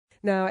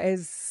Now,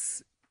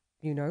 as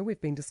you know,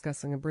 we've been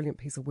discussing a brilliant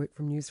piece of work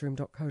from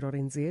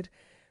newsroom.co.nz,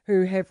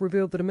 who have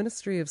revealed that a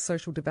Ministry of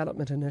Social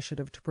Development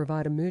initiative to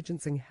provide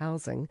emergency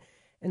housing,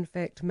 in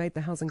fact, made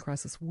the housing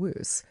crisis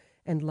worse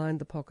and lined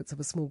the pockets of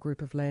a small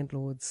group of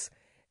landlords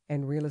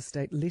and real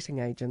estate letting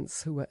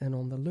agents who were in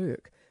on the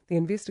lurk. The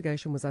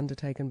investigation was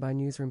undertaken by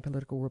Newsroom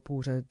political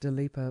reporter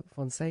Dileepa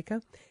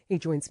Fonseca. He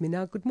joins me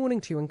now. Good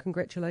morning to you and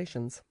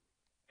congratulations.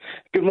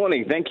 Good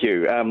morning, thank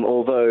you.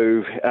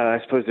 Although I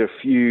suppose there are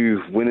a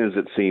few winners,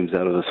 it seems,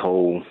 out of this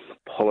whole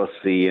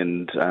policy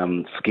and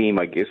scheme,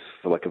 I guess,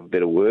 for lack of a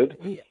better word.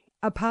 Yeah.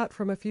 Apart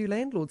from a few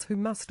landlords who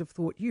must have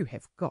thought, you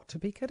have got to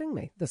be kidding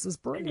me. This is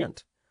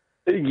brilliant.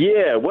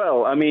 Yeah,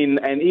 well, I mean,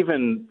 and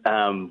even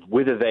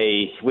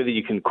whether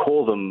you can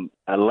call them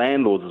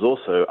landlords is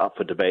also up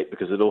for debate,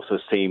 because it also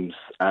seems,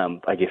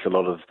 I guess, a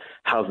lot of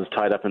houses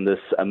tied up in this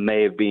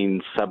may have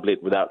been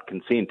sublet without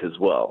consent as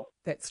well.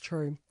 That's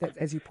true,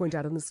 as you point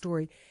out in the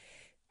story.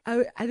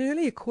 An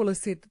earlier caller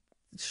said,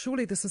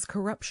 surely this is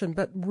corruption,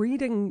 but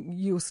reading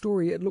your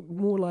story, it looked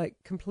more like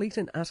complete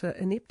and utter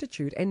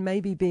ineptitude and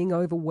maybe being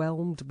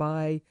overwhelmed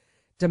by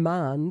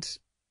demand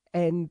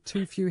and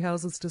too few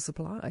houses to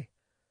supply.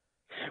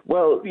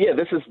 Well, yeah,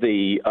 this is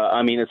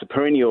it's a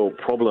perennial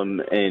problem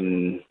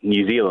in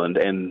New Zealand,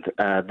 and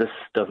this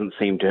doesn't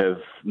seem to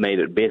have made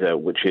it better,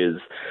 which is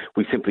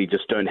we simply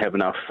just don't have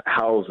enough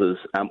houses,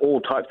 all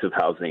types of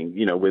housing,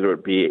 whether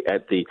it be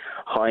at the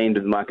high end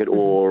of the market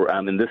or,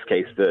 in this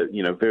case, the,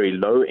 very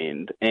low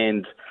end.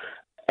 And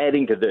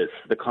adding to this,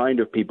 the kind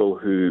of people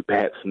who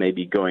perhaps may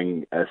be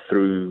going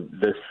through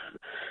this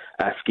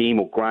scheme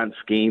or grant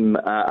scheme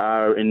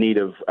are in need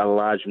of a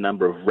large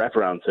number of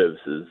wraparound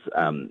services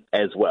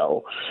as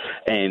well.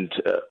 And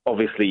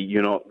obviously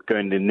you're not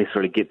going to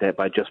necessarily get that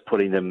by just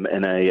putting them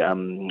in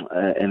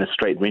a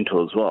straight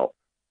rental as well.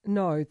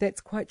 No,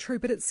 that's quite true.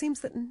 But it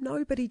seems that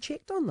nobody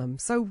checked on them.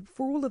 So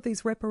for all of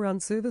these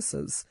wraparound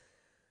services,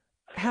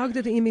 how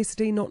did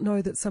MSD not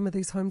know that some of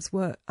these homes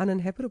were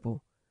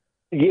uninhabitable?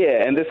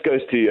 Yeah, and this goes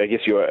to, I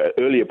guess, your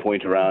earlier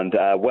point around,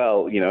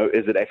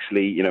 is it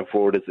actually,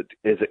 fraud? Is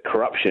it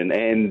corruption?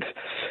 And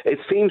it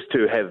seems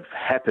to have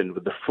happened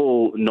with the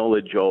full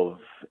knowledge of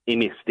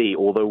MSD,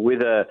 although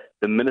whether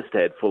the minister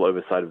had full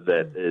oversight of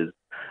that is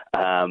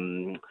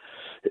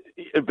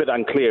a bit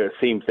unclear. It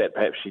seems that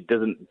perhaps she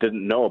didn't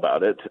know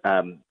about it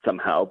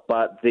somehow,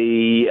 but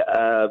the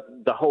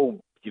whole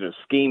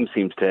scheme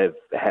seems to have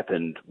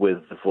happened with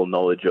the full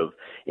knowledge of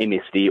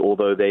MSD,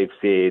 although they've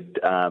said,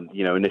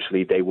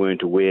 initially they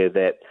weren't aware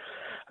that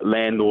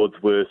landlords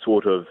were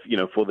sort of,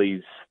 for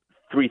these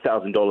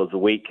 $3,000 a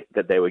week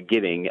that they were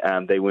getting,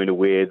 they weren't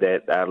aware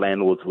that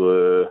landlords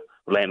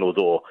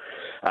or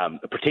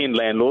pretend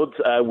landlords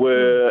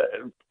were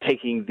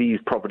taking these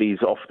properties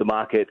off the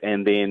market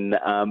and then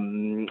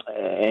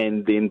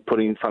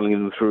funneling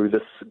them through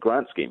this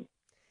grant scheme.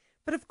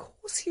 But of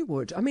course you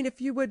would. I mean,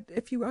 if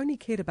you only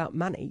cared about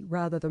money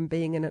rather than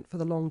being in it for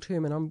the long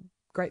term, and I'm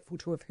grateful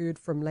to have heard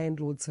from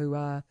landlords who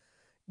are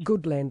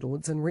good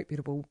landlords and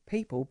reputable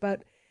people,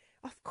 but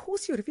of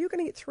course you would. If you're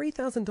going to get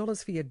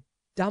 $3,000 for your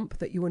dump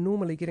that you were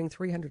normally getting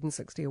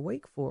 $360 a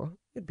week for,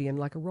 you'd be in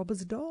like a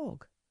robber's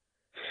dog.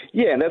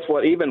 Yeah, and that's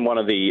what even one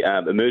of the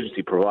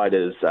emergency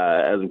providers,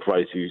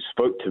 who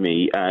spoke to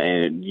me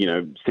and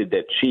said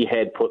that she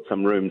had put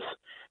some rooms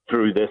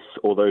through this,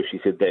 although she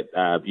said that,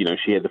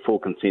 she had the full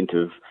consent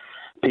of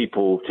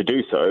people to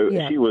do so.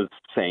 Yeah. She was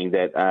saying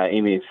that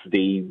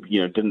MSD,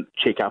 didn't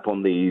check up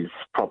on these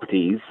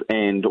properties,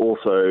 and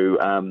also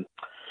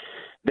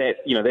that,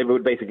 they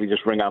would basically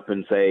just ring up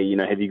and say,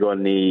 have you got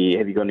any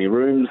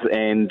rooms?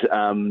 And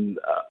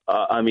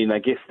I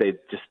guess they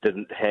just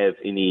didn't have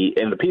any,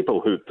 and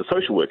the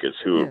social workers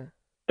who were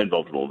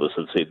involved in all this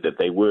have said that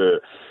they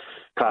were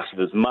classed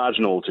as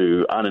marginal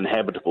to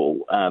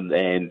uninhabitable,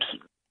 and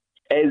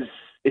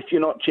if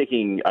you're not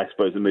checking, I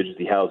suppose,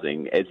 emergency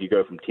housing as you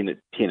go from tenant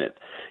to tenant,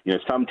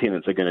 some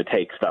tenants are going to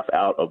take stuff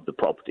out of the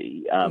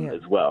property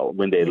as well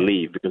when they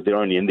leave, because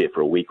they're only in there for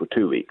a week or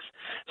 2 weeks.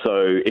 So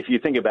if you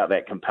think about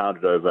that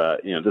compounded over,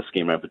 this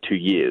scheme over 2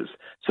 years,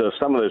 so if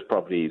some of those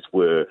properties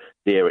were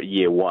there at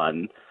year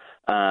one,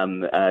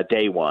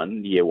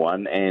 year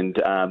one, and,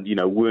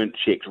 weren't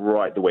checked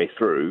right the way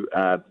through,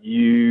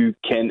 you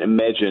can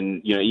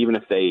imagine, even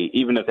if they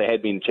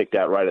had been checked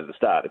out right at the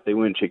start, if they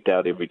weren't checked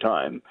out every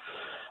time,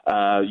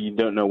 you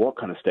don't know what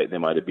kind of state they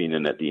might have been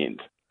in at the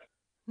end.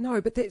 No,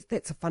 but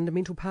that's a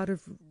fundamental part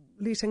of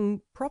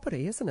letting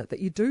property, isn't it? That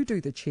you do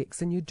the checks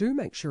and you do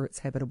make sure it's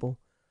habitable.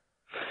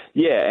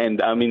 Yeah,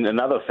 and I mean,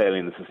 another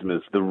failing in the system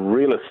is the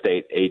real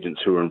estate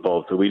agents who are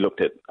involved. So we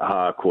looked at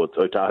Courts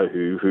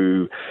Otahu,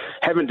 who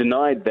haven't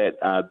denied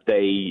that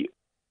they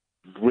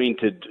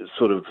rented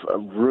sort of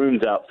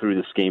rooms out through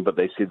the scheme, but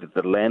they said that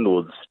the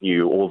landlords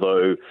knew,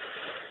 although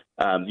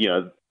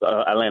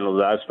a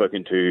landlord that I've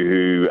spoken to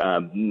who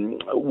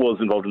was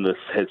involved in this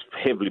has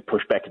heavily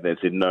pushed back and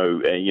said no,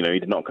 he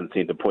did not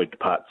consent to point to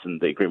parts in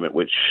the agreement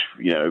which,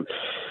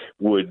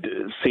 would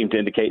seem to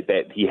indicate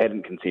that he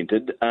hadn't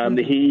consented.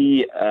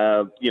 He,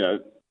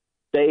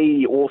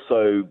 they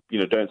also,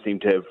 don't seem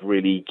to have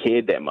really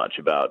cared that much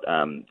about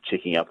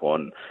checking up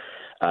on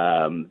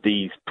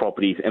these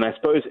properties. And I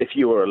suppose if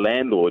you were a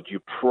landlord, you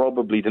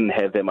probably didn't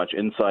have that much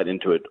insight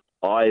into it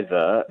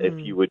either if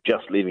you were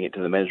just leaving it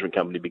to the management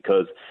company,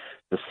 because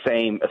a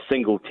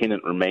single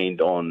tenant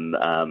remained on,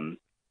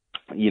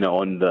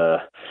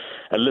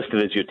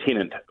 listed as your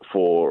tenant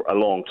for a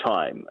long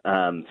time.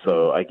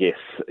 So I guess,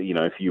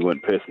 if you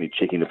weren't personally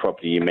checking the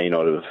property, you may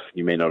not have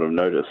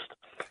noticed.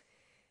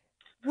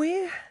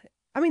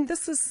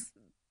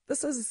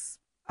 This is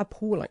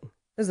appalling,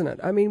 isn't it?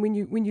 I mean,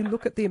 when you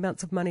look at the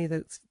amounts of money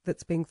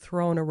that's being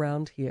thrown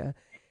around here,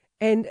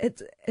 and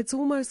it's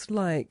almost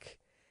like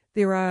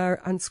there are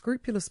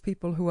unscrupulous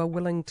people who are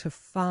willing to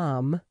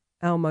farm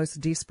our most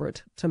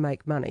desperate to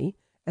make money,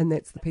 and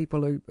that's the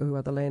people who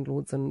are the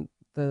landlords and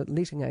the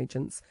letting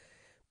agents.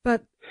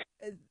 But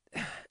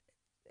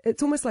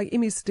it's almost like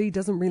MSD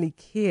doesn't really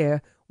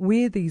care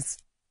where these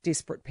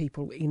desperate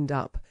people end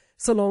up,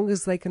 so long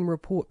as they can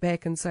report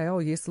back and say, oh,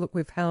 yes, look,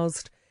 we've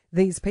housed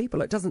these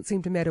people. It doesn't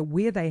seem to matter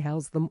where they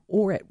house them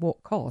or at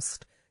what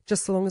cost,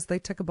 just so long as they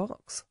tick a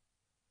box.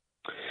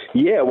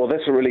 Yeah, well,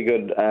 that's a really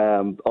good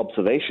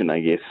observation, I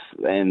guess.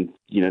 And,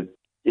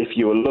 if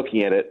you were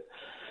looking at it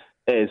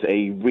as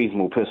a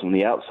reasonable person on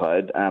the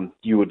outside,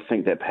 you would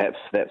think that perhaps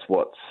that's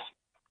what's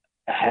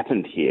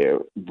happened here.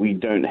 We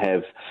don't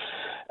have,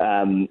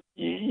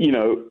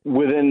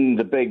 within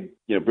the big,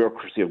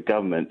 bureaucracy of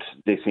government,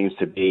 there seems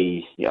to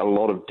be a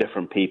lot of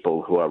different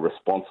people who are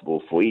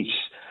responsible for each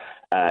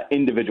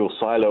individual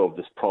silo of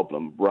this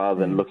problem rather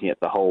than looking at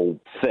the whole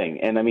thing.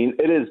 And I mean,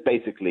 it is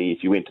basically,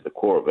 if you went to the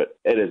core of it,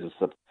 it is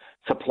a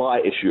supply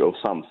issue of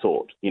some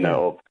sort,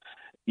 of,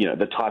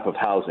 the type of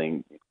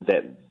housing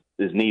that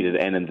is needed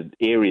and in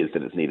the areas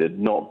that it's needed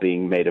not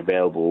being made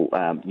available,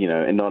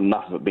 and not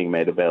enough of it being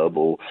made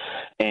available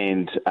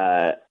and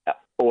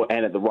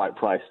at the right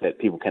price that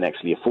people can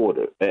actually afford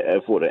it.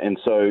 And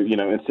so,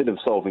 instead of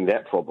solving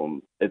that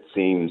problem, it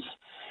seems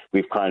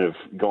we've kind of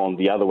gone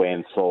the other way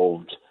and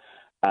solved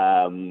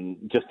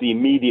just the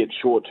immediate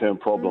short-term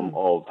problem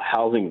of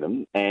housing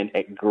them, and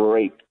at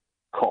great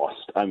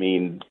cost. I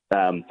mean,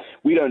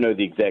 we don't know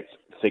the exact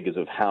figures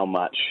of how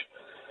much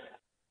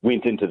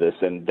went into this,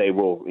 and they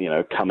will,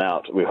 come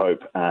out, we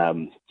hope,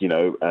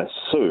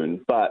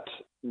 soon. But,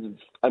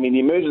 I mean, the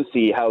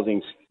emergency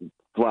housing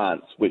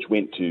grants, which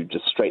went to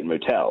just straight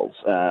motels,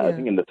 I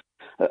think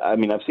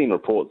I've seen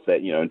reports that,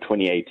 in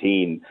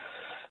 2018,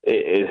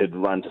 it had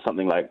run to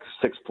something like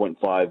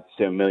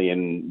 $6.57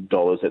 million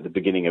at the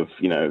beginning of,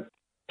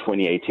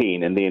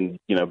 2018. And then,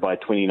 by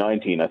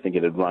 2019, I think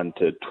it had run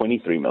to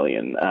 $23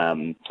 million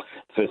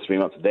first 3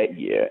 months of that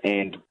year.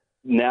 And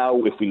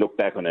now, if we look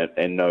back on it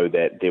and know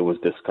that there was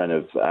this kind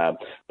of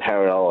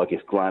parallel,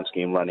 grant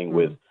scheme running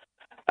with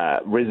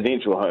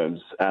residential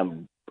homes,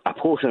 a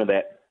portion of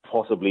that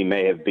possibly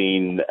may have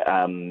been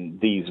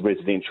these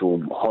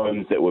residential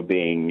homes that were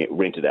being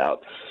rented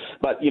out.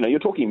 But, you're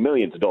talking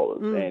millions of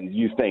dollars. And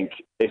you think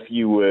if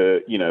you were,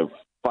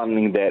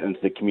 funding that into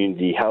the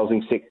community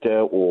housing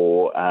sector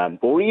or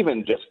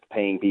even just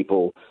paying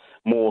people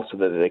more so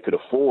that they could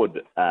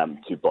afford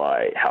to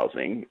buy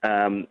housing,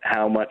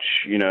 how much,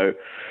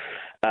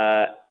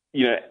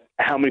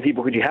 how many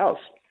people could you house?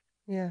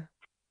 Yeah,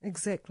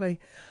 exactly.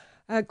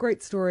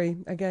 Great story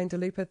again,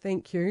 Dileepa.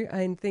 Thank you.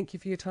 And thank you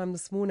for your time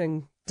this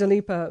morning.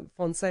 Dileepa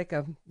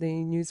Fonseca,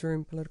 the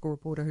Newsroom political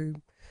reporter who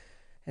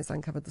has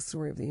uncovered the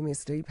story of the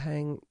MSD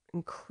paying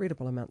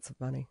incredible amounts of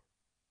money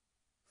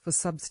for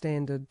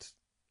substandard,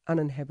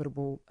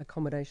 uninhabitable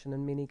accommodation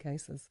in many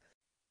cases.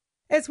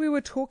 As we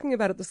were talking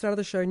about at the start of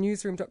the show,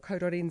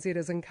 newsroom.co.nz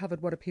has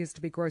uncovered what appears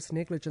to be gross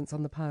negligence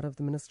on the part of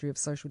the Ministry of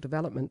Social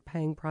Development,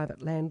 paying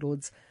private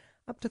landlords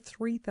up to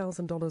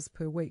 $3,000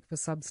 per week for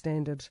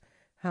substandard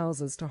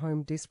houses to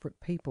home desperate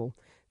people.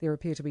 There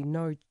appear to be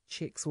no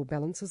checks or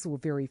balances, or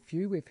very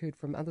few. We've heard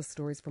from other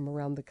stories from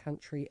around the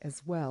country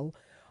as well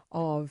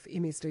of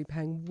MSD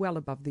paying well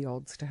above the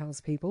odds to house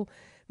people.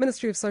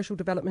 Ministry of Social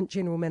Development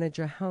General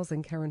Manager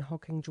Housing, Karen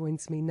Hocking,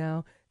 joins me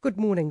now. Good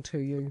morning to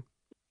you.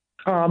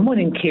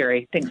 Morning,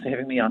 Kerry. Thanks for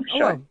having me on the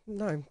show. Oh,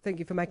 no, thank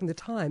you for making the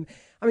time.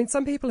 I mean,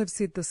 some people have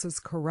said this is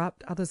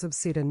corrupt, others have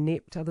said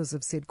inept, others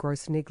have said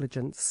gross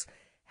negligence.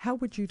 How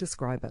would you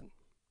describe it?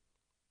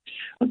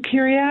 Well,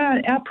 Kerry,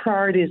 our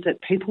priority is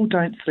that people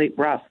don't sleep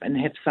rough and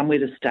have somewhere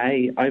to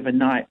stay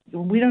overnight.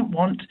 We don't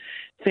want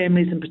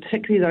families, and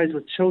particularly those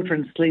with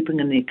children, sleeping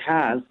in their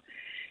cars.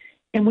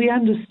 And we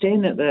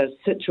understand that the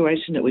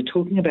situation that we're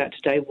talking about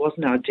today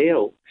wasn't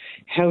ideal.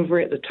 However,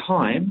 at the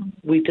time,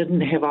 we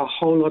didn't have a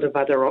whole lot of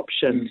other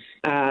options.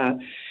 Our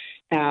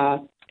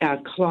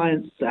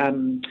clients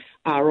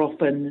are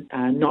often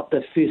not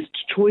the first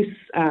choice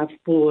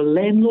for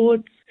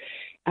landlords.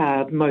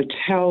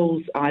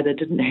 Motels either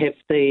didn't have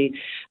the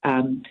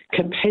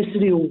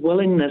capacity or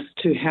willingness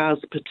to house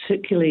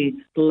particularly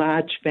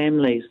large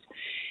families.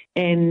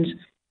 And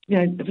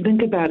if you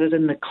think about it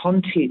in the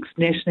context,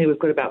 nationally we've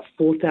got about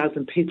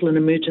 4,000 people in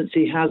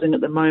emergency housing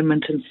at the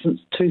moment, and since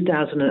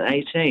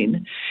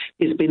 2018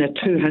 there's been a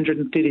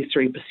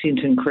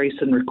 233% increase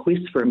in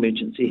requests for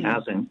emergency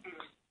housing.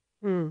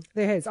 There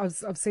has.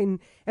 I've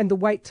seen, and the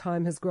wait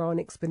time has grown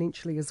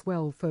exponentially as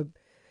well for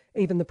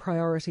even the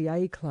Priority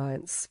A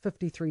clients,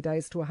 53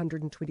 days to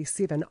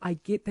 127. I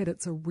get that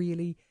it's a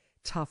really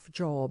tough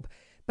job,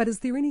 but is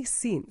there any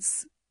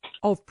sense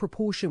of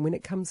proportion when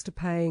it comes to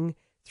paying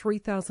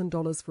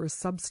 $3,000 for a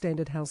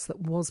substandard house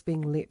that was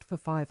being let for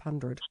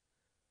 $500?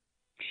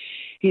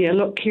 Yeah,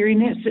 look, Kerry,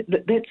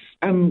 that's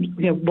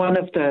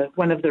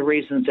one of the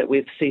reasons that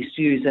we've ceased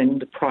using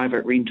the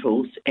private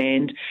rentals,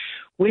 and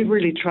we've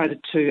really tried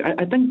to.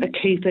 I think the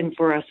key thing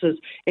for us is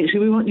actually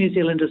we want New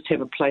Zealanders to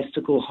have a place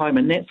to call home,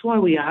 and that's why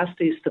we asked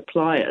these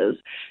suppliers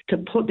to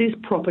put these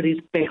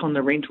properties back on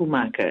the rental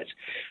market.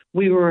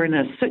 We were in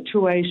a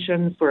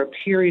situation for a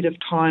period of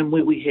time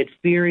where we had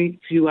very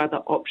few other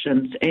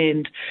options,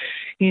 and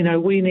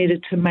we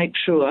needed to make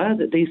sure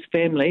that these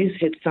families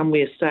had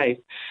somewhere safe.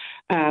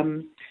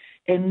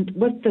 And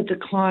with the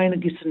decline, I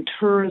guess, in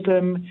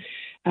tourism,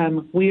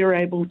 we are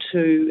able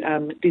to,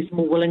 there's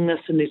more willingness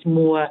and there's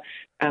more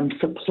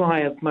supply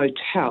of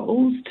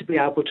motels to be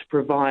able to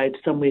provide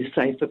somewhere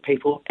safe for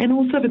people. And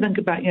also to think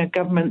about,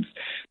 governments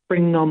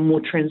bringing on more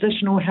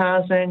transitional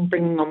housing,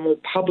 bringing on more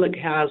public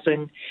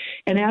housing.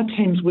 And our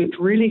teams worked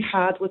really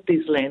hard with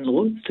these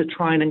landlords to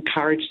try and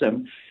encourage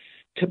them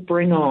to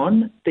bring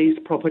on these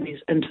properties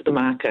into the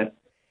market.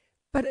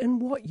 But in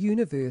what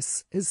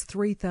universe is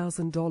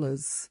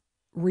 $3,000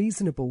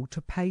 reasonable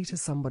to pay to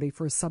somebody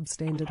for a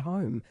substandard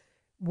home?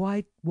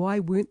 Why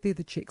weren't there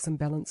the checks and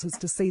balances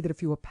to see that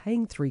if you were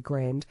paying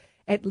 $3,000,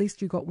 at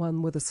least you got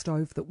one with a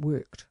stove that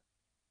worked?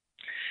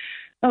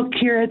 Oh,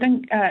 Kira, I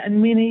think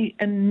in many,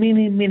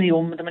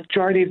 or the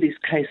majority of these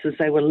cases,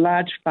 they were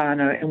large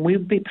whānau, and we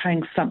would be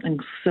paying something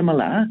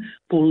similar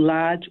for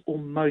large or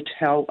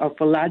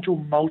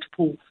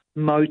multiple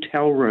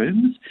motel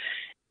rooms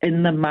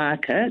in the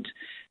market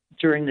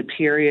during the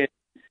period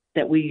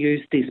that we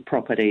used these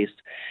properties.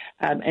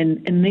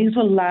 And these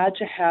were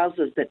larger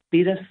houses that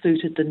better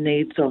suited the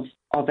needs of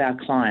our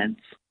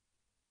clients.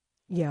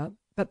 Yeah,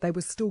 but they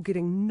were still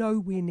getting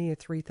nowhere near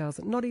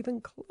 $3,000, not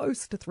even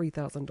close to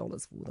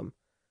 $3,000 for them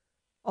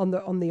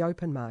on the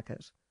open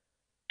market.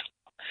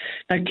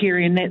 No,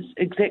 Kerry, and that's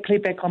exactly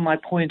back on my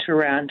point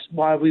around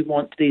why we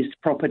want these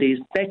properties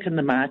back in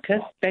the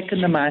market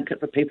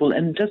for people.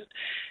 And just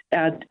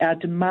our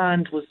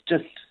demand was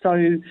just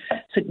so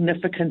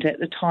significant at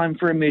the time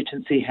for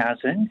emergency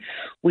housing.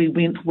 We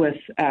went with,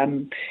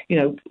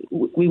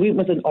 we went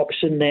with an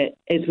option that,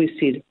 as we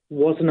said,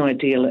 wasn't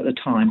ideal at the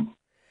time.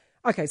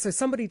 Okay, so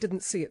somebody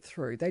didn't see it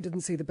through. They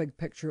didn't see the big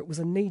picture. It was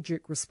a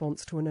knee-jerk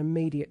response to an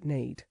immediate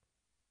need.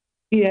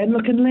 Yeah, and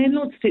look, and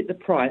landlords set the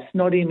price,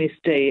 not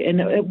MSD, and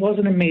it was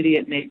an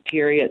immediate need,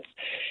 Kerry.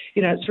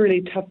 It's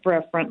really tough for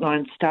our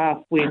frontline staff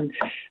when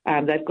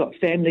they've got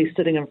families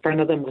sitting in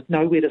front of them with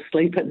nowhere to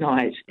sleep at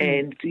night,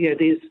 and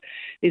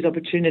there's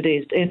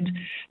opportunities, and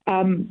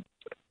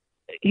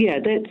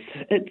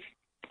it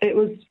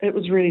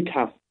was really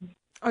tough.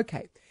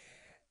 Okay,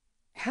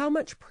 how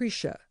much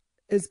pressure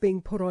is being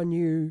put on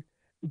you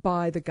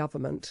by the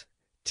government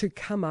to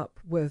come up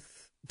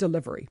with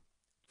delivery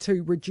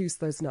to reduce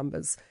those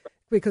numbers?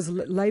 Because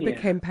Labour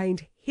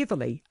campaigned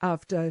heavily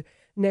after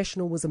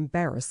National was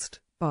embarrassed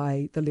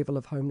by the level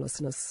of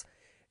homelessness.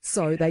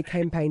 So they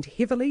campaigned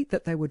heavily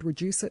that they would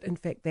reduce it. In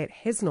fact, that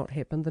has not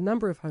happened. The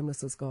number of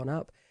homeless has gone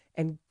up,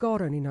 and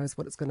God only knows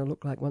what it's going to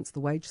look like once the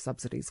wage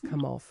subsidies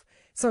come off.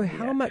 So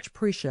how much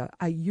pressure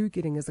are you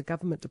getting as a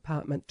government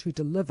department to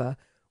deliver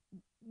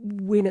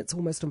when it's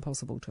almost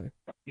impossible to?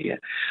 Yeah.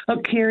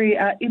 Look, Kerry,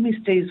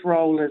 MSD's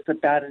role is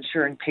about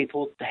ensuring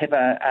people have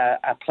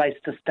a place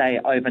to stay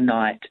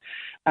overnight,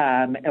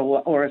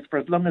 or for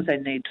as long as they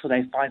need till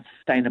they find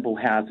sustainable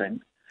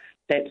housing.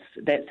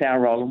 That's our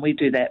role, and we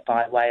do that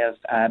by way of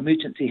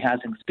emergency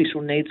housing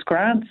special needs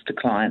grants to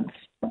clients.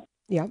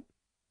 Yeah.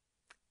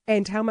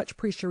 And how much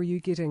pressure are you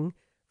getting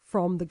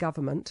from the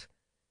government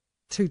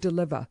to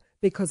deliver?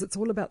 Because it's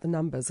all about the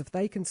numbers. If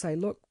they can say,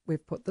 look,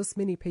 we've put this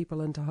many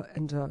people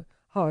into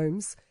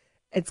homes,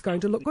 it's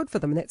going to look good for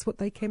them, and that's what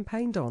they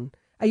campaigned on.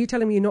 Are you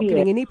telling me you're not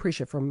getting any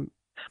pressure from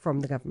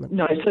the government?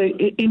 No, so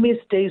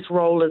MSD's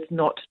role is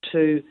not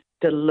to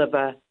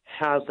deliver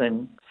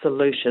housing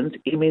solutions.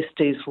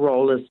 MSD's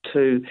role is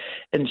to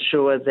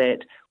ensure that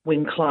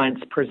when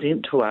clients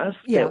present to us,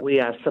 that we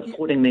are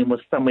supporting them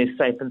with somewhere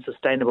safe and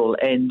sustainable,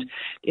 and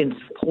in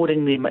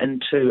supporting them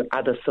into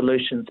other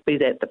solutions, be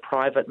that the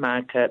private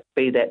market,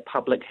 be that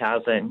public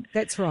housing.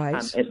 That's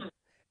right.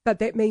 But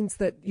that means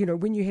that,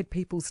 when you had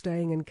people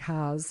staying in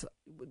cars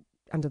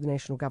under the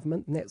national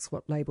government, and that's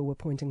what Labour were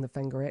pointing the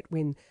finger at,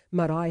 when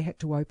Marae had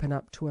to open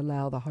up to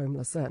allow the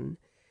homeless in,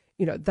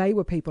 they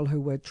were people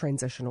who were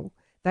transitional.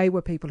 They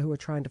were people who were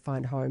trying to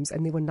find homes,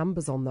 and there were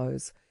numbers on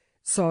those.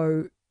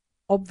 So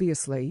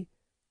obviously,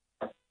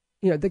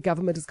 the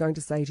government is going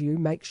to say to you,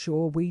 make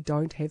sure we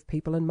don't have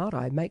people in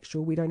marae, make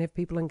sure we don't have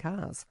people in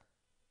cars.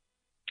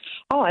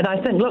 Oh, and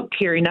I think, look,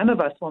 Kerry, none of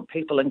us want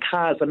people in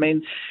cars. I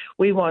mean,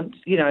 we want,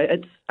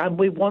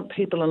 we want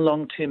people in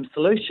long-term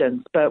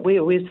solutions, but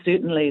we're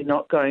certainly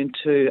not going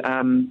to.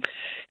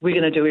 We're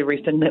going to do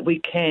everything that we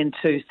can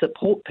to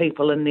support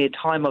people in their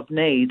time of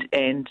need,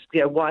 and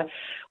why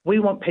we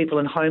want people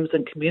in homes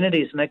and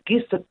communities. And I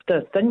guess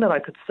the thing that I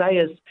could say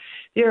is,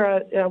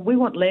 we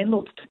want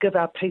landlords to give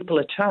our people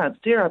a chance.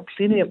 There are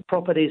plenty of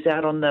properties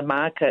out on the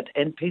market,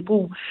 and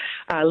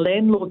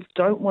landlords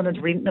don't want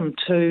to rent them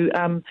to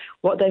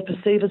what they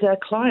perceive as our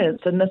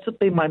clients. And this would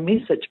be my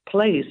message,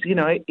 please.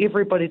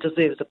 Everybody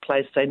deserves a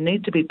place. They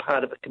need to be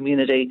part of a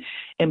community,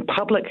 and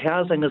public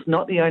housing is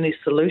not the only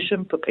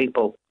solution for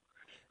people.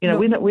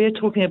 We're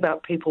talking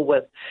about people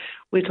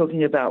we're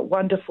talking about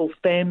wonderful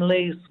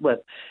families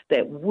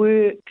that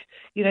work.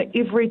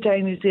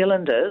 Everyday New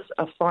Zealanders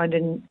find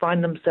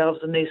themselves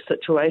in these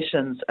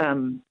situations.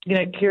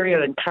 Kerry,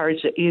 I'd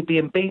encourage the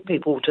Airbnb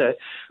people to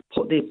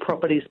put their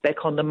properties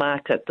back on the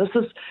market. This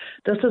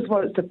is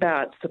what it's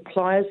about.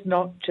 Supply is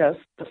not just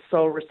the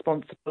sole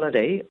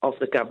responsibility of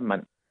the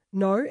government.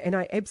 No, and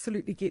I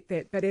absolutely get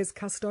that. But as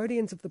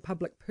custodians of the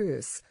public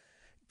purse,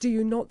 do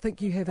you not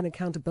think you have an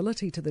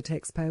accountability to the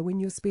taxpayer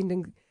when you're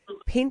spending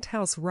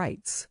penthouse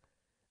rates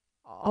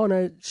on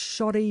a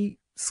shoddy,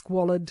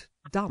 squalid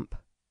dump?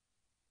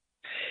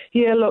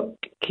 Yeah, look,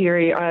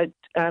 Kerry,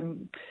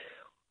 from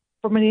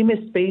an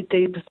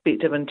MSBD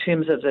perspective, in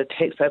terms of the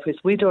taxpayer purse,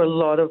 we do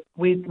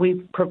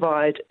we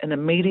provide an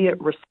immediate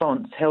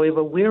response.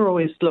 However, we're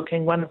always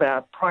looking, one of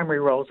our primary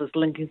roles is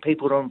linking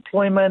people to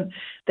employment.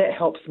 That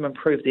helps them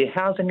improve their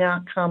housing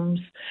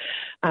outcomes.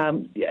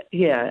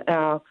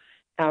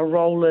 Our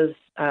role is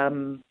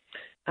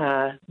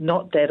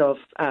not that of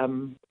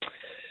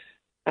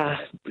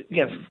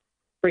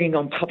bringing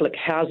on public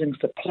housing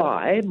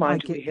supply.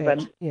 Mind you, we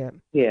have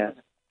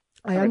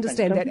I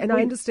understand that, and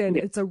I understand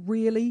it's a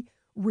really,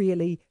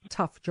 really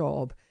tough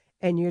job,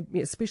 and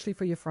especially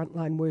for your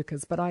frontline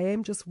workers. But I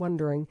am just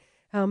wondering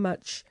how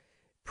much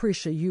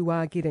pressure you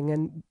are getting,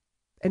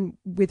 and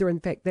whether in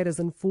fact that is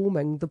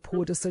informing the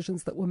poor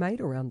decisions that were made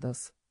around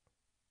this.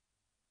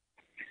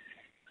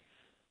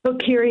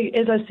 Look, Kerry,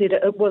 as I said,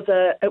 it was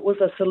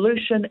a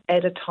solution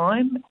at a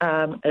time.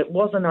 It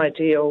wasn't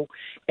ideal,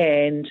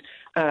 and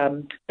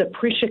the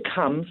pressure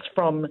comes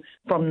from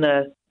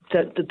the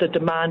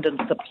demand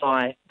and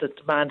supply,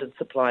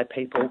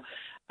 people,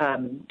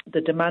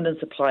 the demand and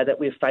supply that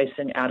we're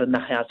facing out in the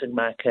housing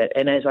market.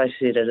 And as I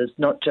said, it is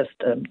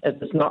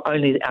not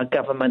only our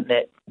government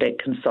that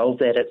can solve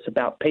that. It's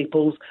about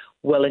people's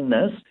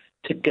willingness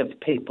to give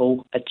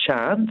people a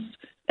chance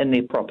in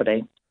their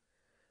property.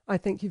 I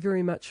thank you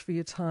very much for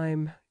your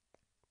time.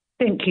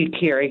 Thank you,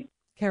 Kerry.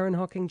 Karen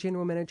Hocking,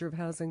 General Manager of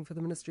Housing for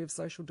the Ministry of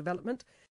Social Development.